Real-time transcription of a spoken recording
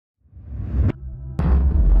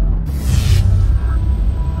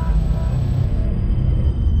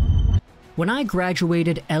When I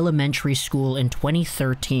graduated elementary school in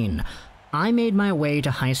 2013, I made my way to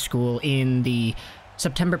high school in the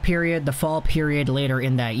September period, the fall period later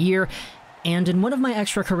in that year, and in one of my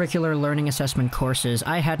extracurricular learning assessment courses,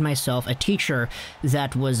 I had myself a teacher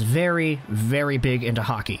that was very, very big into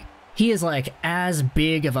hockey. He is like as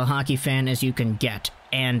big of a hockey fan as you can get,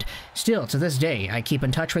 and still, to this day, I keep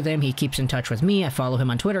in touch with him, he keeps in touch with me, I follow him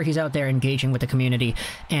on Twitter, he's out there engaging with the community,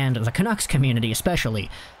 and the Canucks community especially.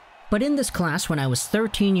 But in this class, when I was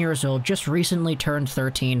 13 years old, just recently turned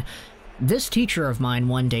 13, this teacher of mine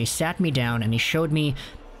one day sat me down and he showed me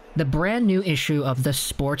the brand new issue of the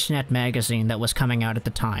Sportsnet magazine that was coming out at the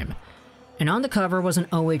time. And on the cover was an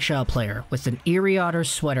OHL player with an Erie Otters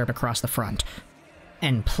sweater across the front.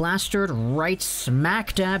 And plastered right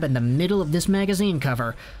smack dab in the middle of this magazine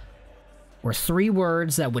cover were 3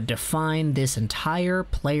 words that would define this entire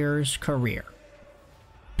player's career.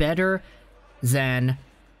 Better than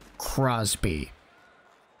Crosby.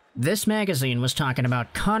 This magazine was talking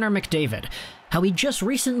about Connor McDavid, how he just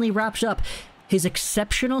recently wrapped up his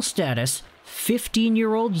exceptional status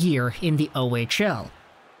 15-year-old year in the OHL,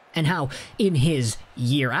 and how in his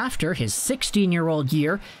year after, his 16-year-old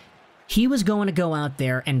year, he was going to go out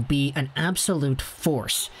there and be an absolute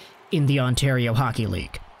force in the Ontario Hockey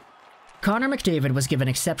League. Connor McDavid was given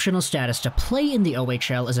exceptional status to play in the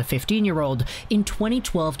OHL as a 15-year-old in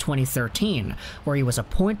 2012-2013, where he was a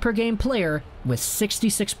point-per-game player with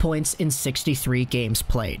 66 points in 63 games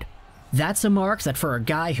played. That's a mark that for a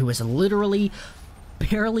guy who is literally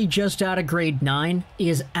barely just out of grade 9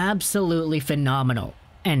 is absolutely phenomenal.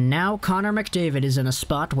 And now Connor McDavid is in a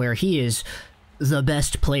spot where he is the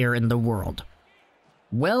best player in the world.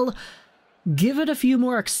 Well, give it a few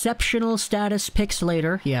more exceptional status picks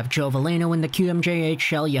later. You have Joe Veleno in the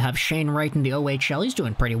QMJHL, you have Shane Wright in the OHL, he's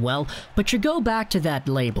doing pretty well. But you go back to that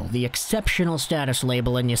label, the exceptional status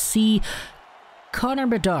label, and you see Connor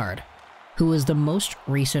Bedard, who is the most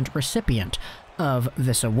recent recipient of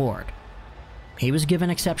this award. He was given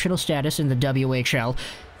exceptional status in the WHL,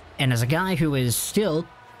 and as a guy who is still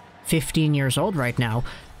 15 years old right now,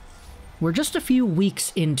 we're just a few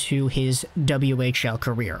weeks into his WHL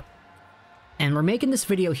career. And we're making this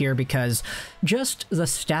video here because just the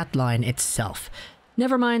stat line itself,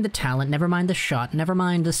 never mind the talent, never mind the shot, never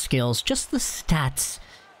mind the skills, just the stats,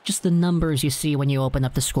 just the numbers you see when you open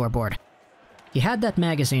up the scoreboard. You had that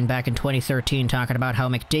magazine back in 2013 talking about how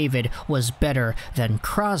McDavid was better than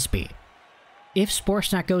Crosby. If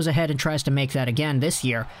Sportsnet goes ahead and tries to make that again this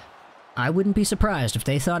year, I wouldn't be surprised if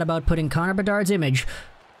they thought about putting Connor Bedard's image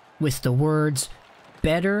with the words,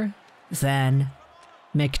 better than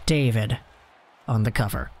McDavid, on the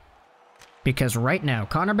cover. Because right now,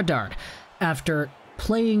 Connor Bedard, after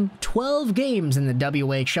playing 12 games in the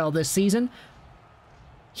WHL this season,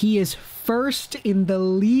 he is first in the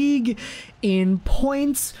league in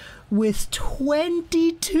points with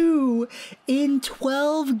 22 in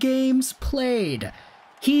 12 games played.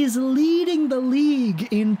 He's leading the league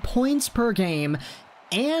in points per game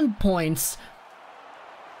and points,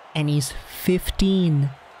 and he's 15.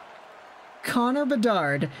 Connor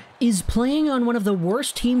Bedard is playing on one of the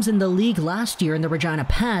worst teams in the league last year in the Regina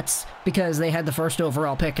Pats because they had the first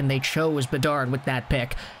overall pick and they chose Bedard with that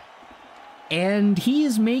pick. And he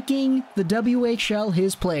is making the WHL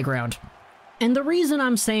his playground. And the reason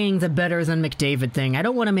I'm saying the better than McDavid thing, I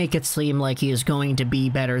don't want to make it seem like he is going to be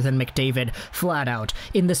better than McDavid flat out,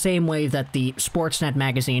 in the same way that the Sportsnet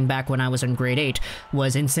magazine back when I was in grade 8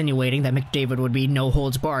 was insinuating that McDavid would be no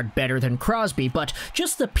holds barred better than Crosby, but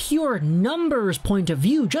just the pure numbers point of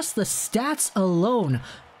view, just the stats alone,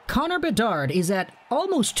 Connor Bedard is at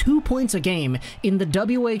almost 2 points a game in the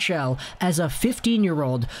WHL as a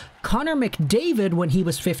 15-year-old. Connor McDavid, when he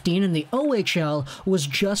was 15 in the OHL, was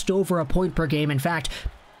just over a point per game. In fact,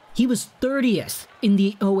 he was 30th in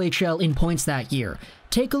the OHL in points that year.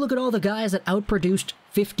 Take a look at all the guys that outproduced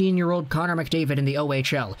 15-year-old Connor McDavid in the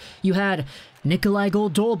OHL. You had Nikolai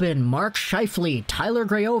Goldolbin, Mark Scheifele, Tyler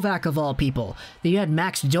Grayovac of all people. Then you had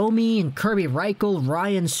Max Domi and Kirby Reichel,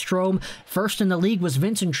 Ryan Strome. First in the league was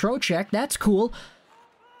Vincent Trocheck. That's cool.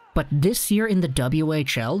 But this year in the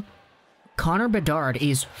WHL, Connor Bedard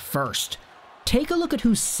is first. Take a look at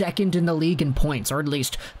who's second in the league in points, or at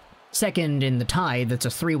least second in the tie. That's a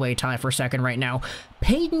 3-way tie for second right now.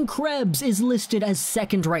 Peyton Krebs is listed as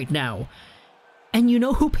second right now. And you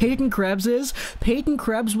know who Peyton Krebs is? Peyton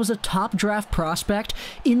Krebs was a top draft prospect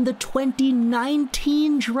in the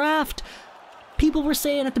 2019 draft. People were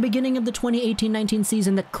saying at the beginning of the 2018-19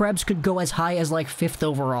 season that Krebs could go as high as like 5th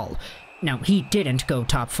overall. Now, he didn't go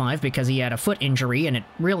top 5 because he had a foot injury, and it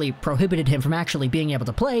really prohibited him from actually being able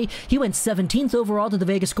to play. He went 17th overall to the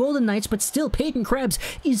Vegas Golden Knights, but still, Peyton Krebs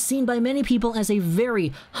is seen by many people as a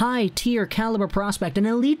very high-tier caliber prospect, an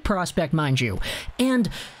elite prospect, mind you. And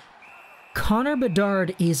Connor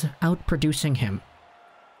Bedard is outproducing him.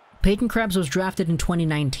 Peyton Krebs was drafted in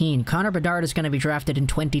 2019. Connor Bedard is going to be drafted in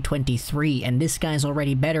 2023, and this guy's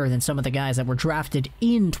already better than some of the guys that were drafted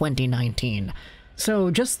in 2019.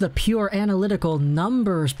 So just the pure analytical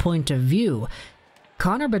numbers point of view,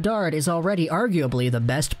 Connor Bedard is already arguably the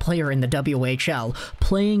best player in the WHL,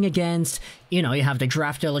 playing against, you know, you have the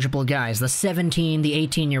draft-eligible guys, the 17, the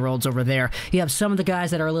 18-year-olds over there. You have some of the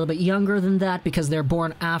guys that are a little bit younger than that because they're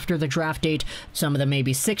born after the draft date. Some of them may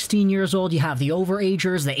be 16 years old. You have the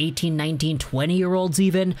overagers, the 18, 19, 20-year-olds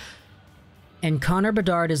even. And Connor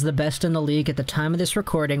Bedard is the best in the league at the time of this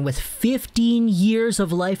recording with 15 years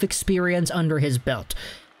of life experience under his belt.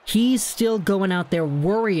 He's still going out there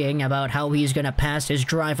worrying about how he's going to pass his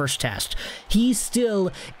driver's test. He's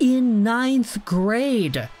still in 9th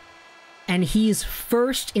grade. And he's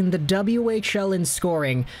first in the WHL in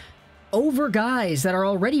scoring over guys that are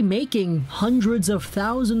already making hundreds of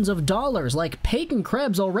thousands of dollars. Like Peyton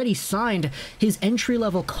Krebs already signed his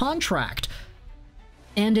entry-level contract.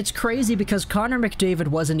 And it's crazy because Connor McDavid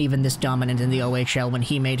wasn't even this dominant in the OHL when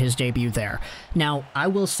he made his debut there. Now, I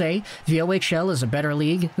will say, the OHL is a better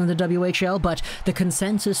league than the WHL, but the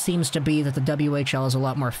consensus seems to be that the WHL is a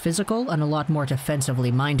lot more physical and a lot more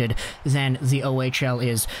defensively minded than the OHL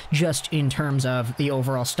is, just in terms of the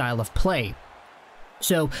overall style of play.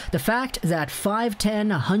 So, the fact that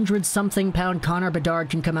 5'10", 100-something pound Connor Bedard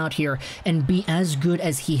can come out here and be as good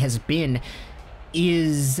as he has been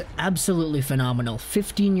is absolutely phenomenal.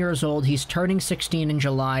 15 years old, he's turning 16 in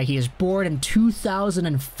July, he is born in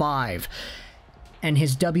 2005, and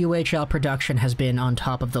his WHL production has been on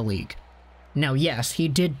top of the league. Now yes, he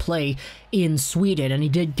did play in Sweden, and he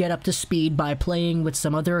did get up to speed by playing with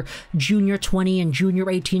some other Junior 20 and Junior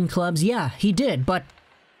 18 clubs, yeah, he did, but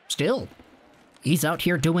still, he's out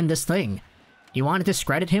here doing this thing. You want to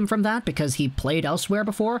discredit him from that because he played elsewhere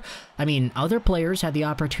before? I mean, other players had the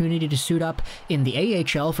opportunity to suit up in the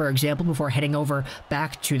AHL, for example, before heading over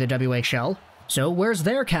back to the WHL. So where's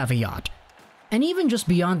their caveat? And even just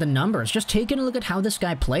beyond the numbers, just taking a look at how this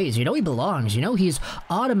guy plays, you know he belongs. You know he's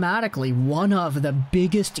automatically one of the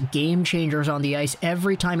biggest game changers on the ice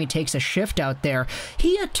every time he takes a shift out there.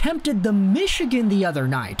 He attempted the Michigan the other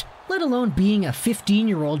night, let alone being a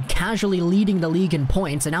 15-year-old casually leading the league in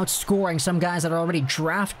points and outscoring some guys that are already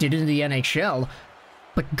drafted into the NHL.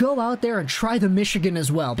 But go out there and try the Michigan as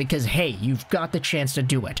well, because hey, you've got the chance to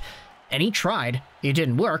do it. And he tried. It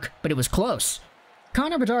didn't work, but it was close.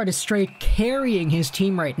 Connor Bedard is straight carrying his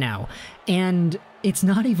team right now, and it's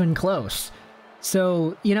not even close.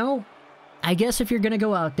 So, you know, I guess if you're going to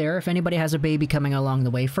go out there, if anybody has a baby coming along the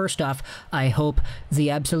way, first off, I hope the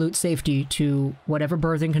absolute safety to whatever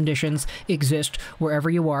birthing conditions exist wherever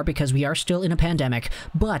you are, because we are still in a pandemic.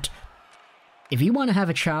 But if you want to have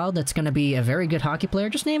a child that's going to be a very good hockey player,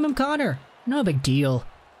 just name him Connor. No big deal.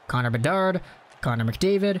 Connor Bedard, Connor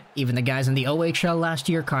McDavid, even the guys in the OHL last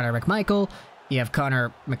year, Connor McMichael. You have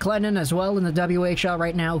Connor McLennan as well in the WHL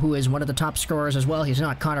right now, who is one of the top scorers as well. He's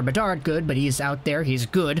not Connor Bedard good, but he's out there, he's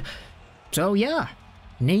good. So yeah,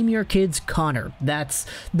 name your kids Connor. That's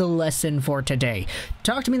the lesson for today.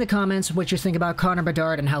 Talk to me in the comments what you think about Connor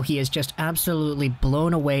Bedard and how he has just absolutely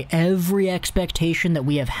blown away every expectation that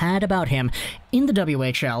we have had about him in the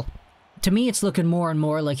WHL. To me, it's looking more and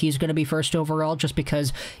more like he's going to be first overall, just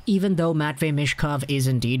because even though Matvei Mishkov is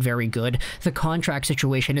indeed very good, the contract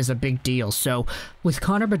situation is a big deal. So with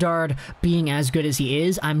Connor Bedard being as good as he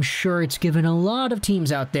is, I'm sure it's given a lot of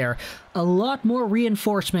teams out there a lot more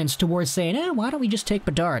reinforcements towards saying, why don't we just take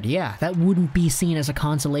Bedard? Yeah, that wouldn't be seen as a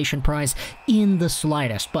consolation prize in the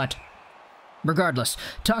slightest, but regardless,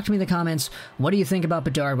 talk to me in the comments. What do you think about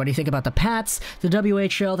Bedard? What do you think about the Pats, the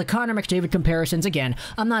WHL, the Connor McDavid comparisons? Again,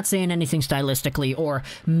 I'm not saying anything stylistically or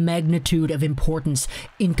magnitude of importance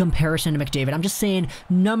in comparison to McDavid. I'm just saying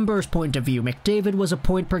numbers point of view. McDavid was a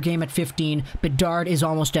point per game at 15. Bedard is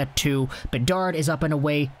almost at 2. Bedard is up and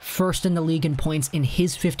away first in the league in points in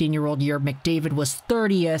his 15-year-old year. McDavid was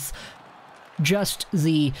 30th. Just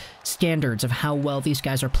the standards of how well these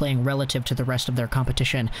guys are playing relative to the rest of their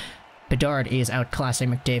competition. Bedard is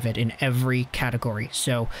outclassing McDavid in every category.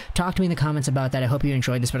 So talk to me in the comments about that. I hope you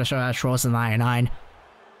enjoyed this video. Trolls and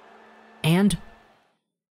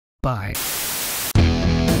bye.